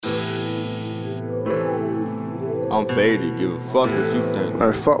I'm faded, give a fuck what you think.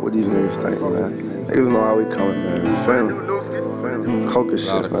 Man, fuck what these niggas think, man. Niggas know how we coming, man. Finley. Coca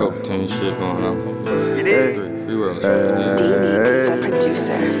shit, man. A lot of cocaine shit going on. Hey. Free world. The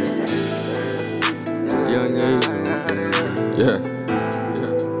producer. Young Yayo. Yeah.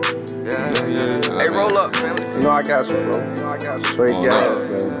 Hey, roll up, man. You know I got you, bro. Straight gas,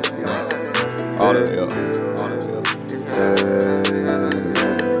 man. All of it up.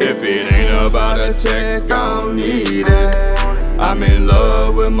 If it ain't about a check, I don't need it. I'm in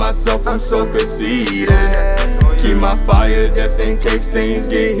love with myself, I'm so conceited. Keep my fire just in case things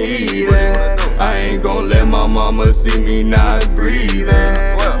get heated. I ain't gon' let my mama see me not breathing.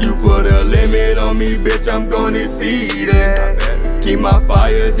 You put a limit on me, bitch, I'm gon' exceed it. Keep my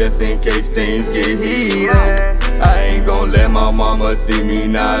fire just in case things get heated. I ain't gon' let my mama see me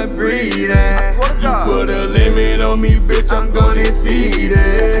not breathing. You put a limit on me, bitch, I'm gon' exceed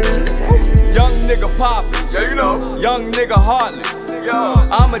it. Young nigga poppin', Yeah, you know. young nigga heartless. Yo.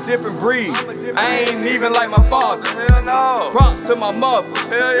 I'm a different breed, I ain't even like my father. Hell no. Props to my mother,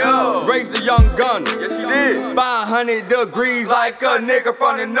 Hell yo. raised a young gunner. Yes, you did. 500 degrees like a nigga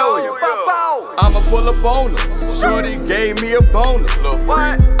from the know ya. Bow. I'ma pull up on her, shorty gave me a bonus.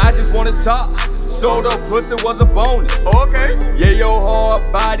 What? I just wanna talk, so the pussy was a bonus. Okay. Yeah, your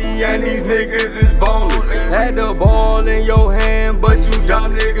hard body and these niggas is boneless. Had the ball in your hand, but you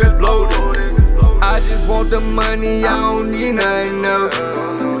dumb niggas bloated. I just want the money, I don't need nothing else.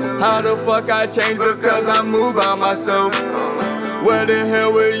 How the fuck I change because I move by myself? Where the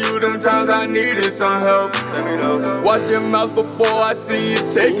hell were you them times I needed some help? Watch your mouth before I see you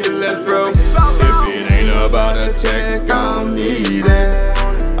take it, let's bro. If it ain't about a check, I don't need it.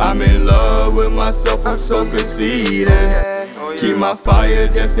 I'm in love with myself, I'm so conceited. Keep my fire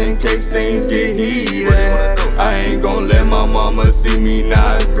just in case things get heated. I ain't gon' let my mama see me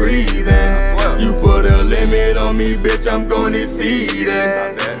not breathing. You put a limit on me, bitch, I'm gon' exceed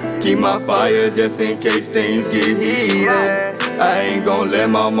it. Keep my fire just in case things get heated. I ain't gon' let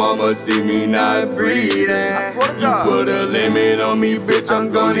my mama see me not breathing. You put a limit on me, bitch,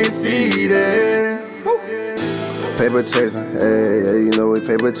 I'm gon' exceed it. Paper chasing, hey, you know we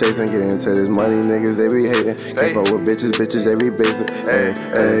paper chasing. Get into this money, niggas, they be hating. Can't fuck with bitches, they be basic.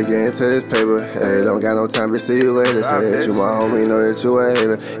 Hey, get into this paper, hey, don't got no time to see you later. Say that you my homie, know that you a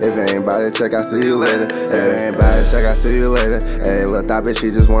hater. If it ain't bout it, check, I see you later. If it ain't bout it, check, I see you later. Hey, look, that bitch, she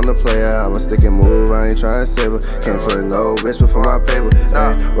just wanna play her. I'ma stick and move, I ain't tryna save her. Can't put no bitch before my paper.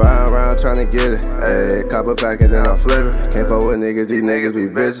 Hey, round around tryna get it. Hey, cop a pack and then I flip it. Can't fuck with niggas, these niggas be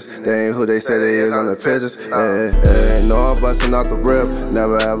bitches. They ain't who they say they is on the pictures. Hey, know I'm bustin' off the rip,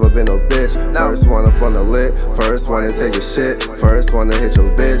 never ever been no bitch. First one up on the lick, first one to take a shit, first one to hit your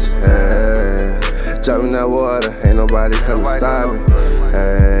bitch. Hey, jump in that water, ain't nobody come to stop me.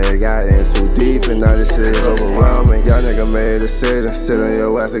 Hey, got in too deep and now this shit is overwhelming. Y'all nigga made a decision, sit on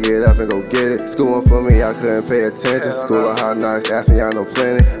your ass and get up and go get it. Schooling for me, I couldn't pay attention. School of hard knocks, ask me, I know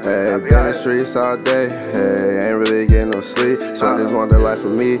plenty. Hey, been in the streets all day, hey, ain't really getting no sleep. So I just want the life for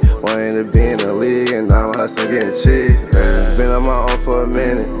me, wanting to be in the league, and now I'm hustling getting cheese. Been on my own for a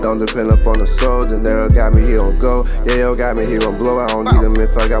minute, don't depend up on the soul. The nigga got me, he don't go. Yayo got me, he don't blow. I don't need him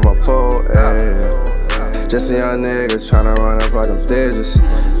if I got my pole. Ay. Just a young nigga tryna run up all them digits.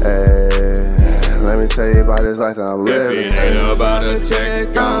 Ay. Let me tell you about this life that I'm living. If it ain't about a check,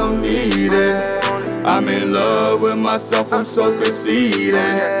 I don't need it. I'm in love with myself, I'm so conceited.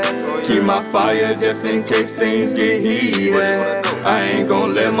 Keep my fire just in case things get heated. I ain't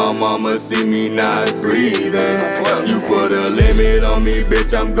gon' let my mama see me not breathing. You put a limit on me,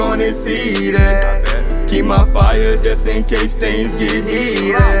 bitch, I'm gon' exceed it. Keep my fire just in case things get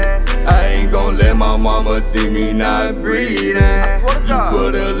heated. I ain't gon' let my mama see me not breathing. You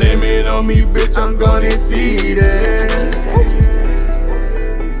put a limit on me, bitch, I'm gon' exceed it.